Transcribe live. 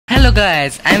Hello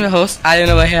guys, I'm your host Aryan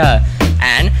over here,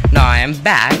 and now I am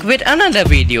back with another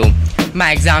video.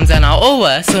 My exams are now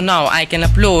over, so now I can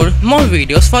upload more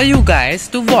videos for you guys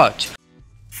to watch.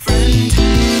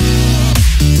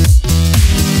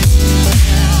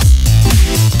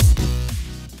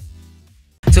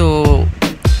 So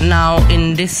now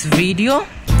in this video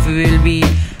we will be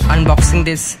unboxing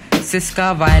this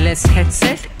Syska wireless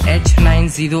headset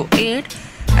H908,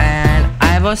 and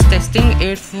I was testing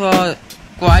it for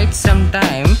quite some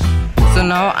time, so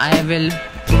now I will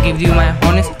give you my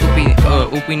honest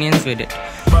opinions with it.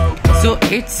 So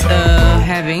it's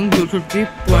having Bluetooth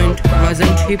version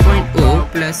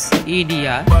 3.0 plus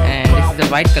EDR, and this is the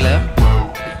white color.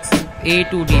 It's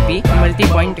A2DP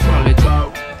multi-point technology.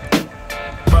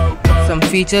 Some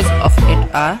features of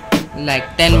it are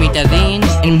like 10-meter range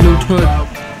in Bluetooth,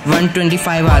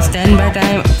 125 hours standby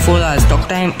time, 4 hours talk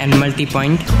time, and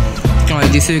multi-point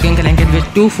technology. So you can connect it with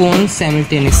two phones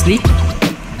simultaneously,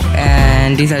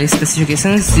 and these are the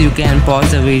specifications. You can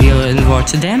pause the video and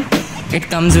watch them. It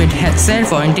comes with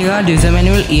headset, warranty card, user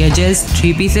manual, ear gels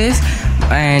 3 pieces,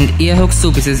 and ear hooks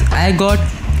 2 pieces. I got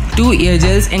 2 ear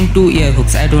gels and 2 ear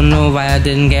hooks. I don't know why I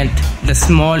didn't get the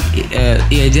small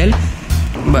ear gel,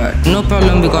 but no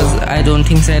problem, because I don't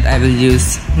think that I will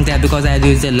use that, because I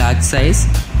use the large size.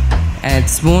 And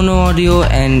it's mono audio,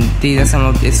 and these are some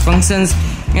of its functions.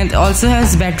 And it also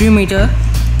has battery meter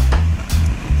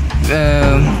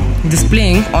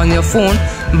displaying on your phone,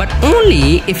 but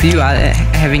only if you are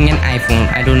having an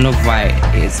iPhone. I don't know why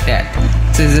is that.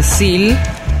 So there's a seal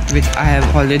which I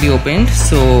have already opened,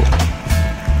 so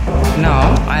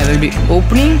now I will be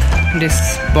opening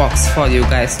this box for you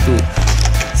guys to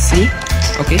see.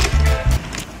 Okay,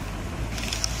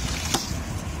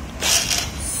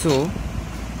 so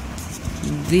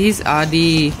these are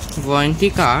the warranty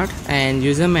card and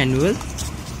user manual.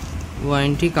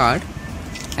 Warranty card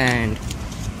and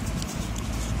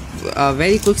a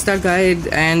very quick start guide,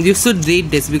 and you should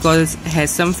read this because it has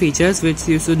some features which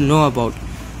you should know about.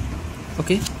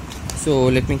 Okay, so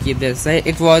let me keep this aside.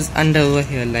 It was under over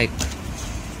here like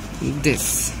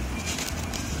this.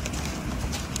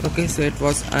 Okay, so it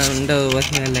was under over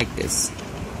here like this,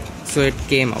 so it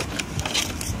came out,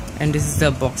 and this is the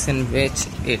box in which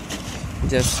it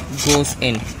just goes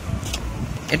in.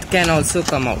 It can also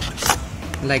come out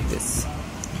like this.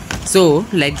 So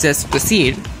let's just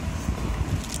proceed.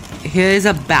 Here is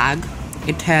a bag.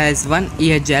 It has one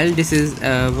ear gel. This is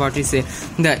what we say,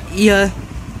 the ear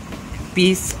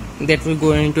piece that will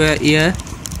go into your ear,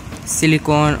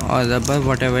 silicone or rubber,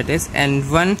 whatever it is, and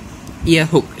one ear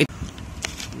hook.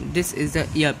 This is the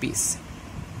earpiece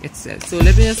itself. So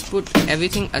let me just put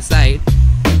everything aside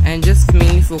and just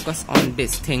mainly focus on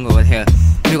this thing over here,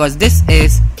 because this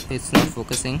is, it's not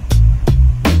focusing.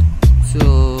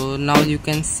 So now you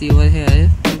can see over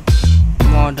here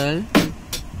model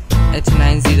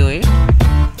H908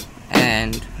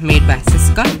 and made by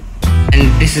Syska,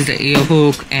 and this is the ear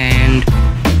hook, and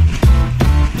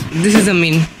this is the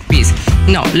main piece.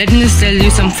 Now let me just tell you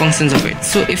some functions of it.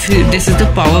 So if you, this is the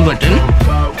power button,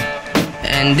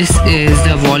 and this is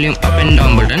the volume up and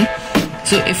down button.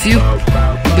 So if you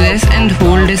press and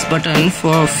hold this button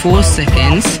for 4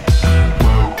 seconds,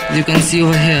 you can see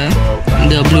over here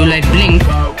the blue light blinked,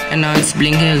 and now it's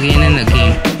blinking again and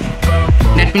again.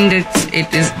 That means that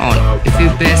it is on. If you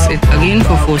press it again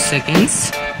for 4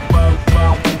 seconds,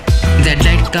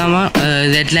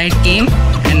 that light came,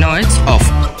 and now it's off.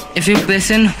 If you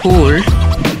press and hold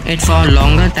it for a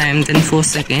longer time than 4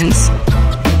 seconds,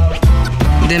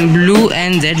 then blue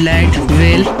and red light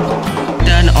will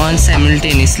turn on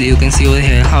simultaneously. You can see over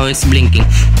here how it's blinking.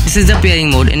 This is the pairing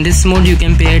mode. In this mode you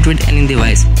can pair it with any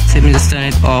device. So let me just turn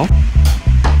it off.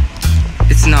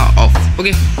 It's now off.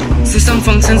 Okay, so some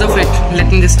functions of it,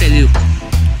 let me just tell you.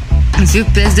 So you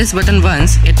press this button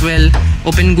once, it will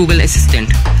open Google Assistant.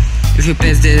 If you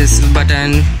press this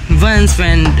button once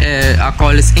when a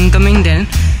call is incoming, then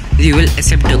you will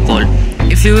accept the call.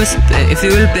 If you will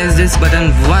press this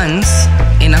button once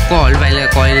in a call while a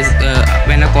call is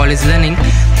when a call is running,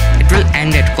 it will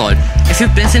end that call. If you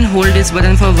press and hold this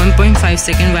button for 1.5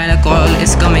 seconds while a call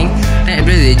is coming, then it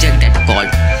will reject that call.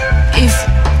 If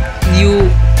you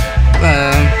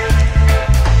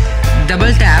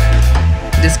double tap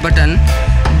this button,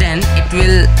 then it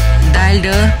will dial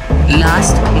the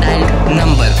last dialed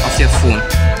number of your phone.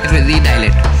 It will redial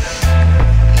it.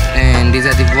 And these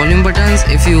are the volume buttons.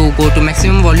 If you go to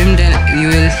maximum volume, then you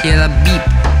will hear a beep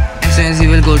as soon as you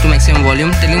will go to maximum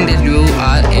volume, telling that you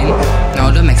are in now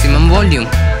the maximum volume.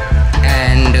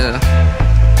 And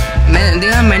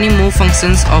there are many more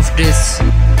functions of this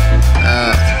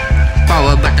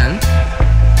power button,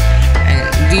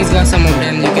 and these were some of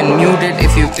them. You can mute it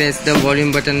if you press the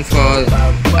volume button for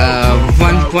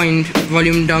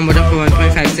volume down button for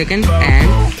 1.5 seconds, and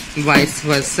vice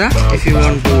versa if you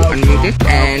want to unmute it.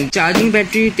 And charging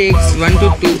battery takes 1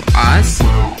 to 2 hours,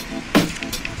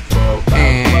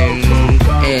 and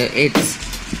it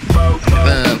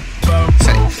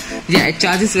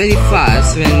charges very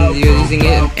fast when you're using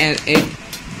it, and it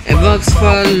works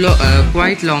for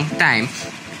quite long time.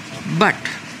 But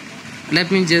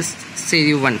let me just say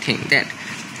you one thing, that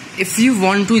if you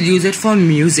want to use it for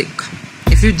music,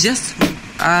 if you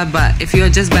are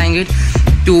just buying it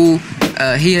to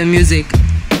hear music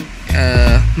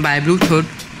by Bluetooth,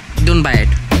 don't buy it.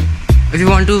 If you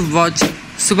want to watch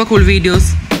super cool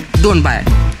videos, don't buy it.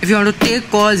 If you want to take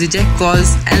calls, reject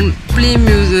calls, and play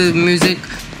music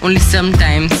only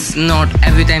sometimes, not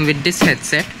every time with this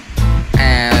headset,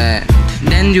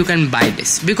 then you can buy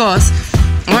this. Because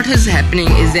what is happening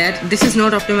is that this is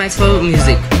not optimized for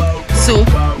music, so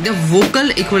the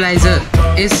vocal equalizer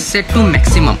is set to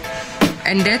maximum,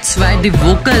 and that's why the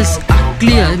vocals are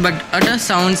clear, but other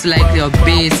sounds like your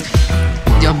bass,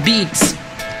 your beats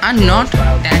are not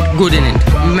that good in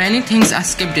it. Many things are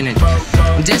skipped in it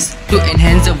just to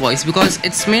enhance the voice, because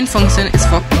its main function is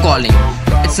for calling.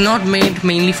 It's not made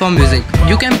mainly for music.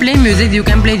 You can play music, you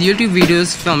can play YouTube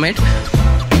videos from it,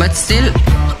 but still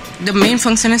the main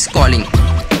function is calling,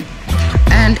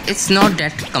 and it's not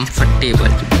that comfortable.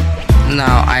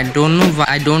 Now I don't know why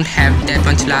I don't have that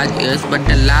much large ears, but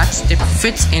the large tip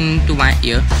fits into my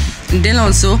ear. And then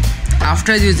also,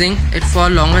 after using it for a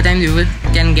longer time, you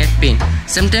can get pain.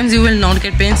 Sometimes you will not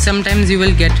get pain, sometimes you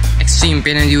will get extreme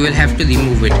pain and you will have to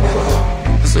remove it.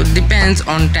 So it depends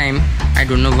on time. I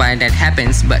don't know why that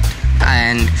happens, but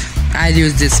I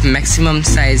use this maximum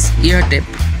size ear tip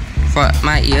for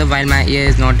my ear, while my ear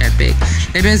is not that big.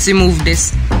 Let me just remove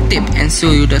this tip and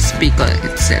show you the speaker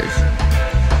itself.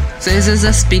 So this is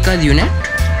the speaker unit,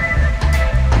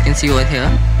 you can see over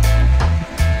here.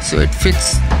 So it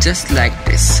fits just like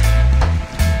this.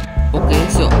 Okay,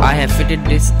 so I have fitted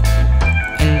this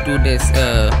into this.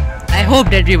 I hope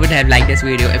that you would have liked this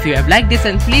video. If you have liked this,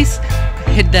 then please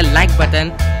hit the like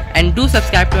button and do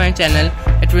subscribe to my channel.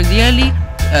 It will really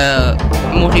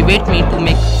motivate me to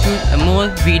make more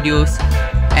videos.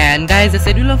 And guys, the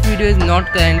schedule of video is not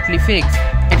currently fixed.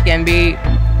 It can be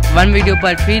one video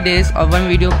per 3 days or one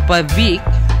video per week.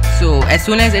 So as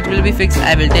soon as it will be fixed,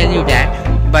 I will tell you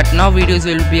that. But now videos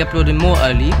will be uploaded more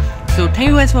early. So thank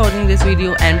you guys for watching this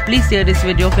video, and please share this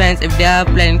video friends if they are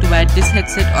planning to buy this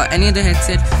headset or any other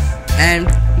headset. And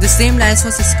the same lies for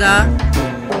syska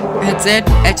headset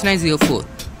H904.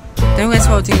 Thank you guys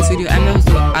for watching this video. I'm your host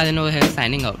Aryan over here,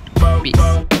 signing out. Peace.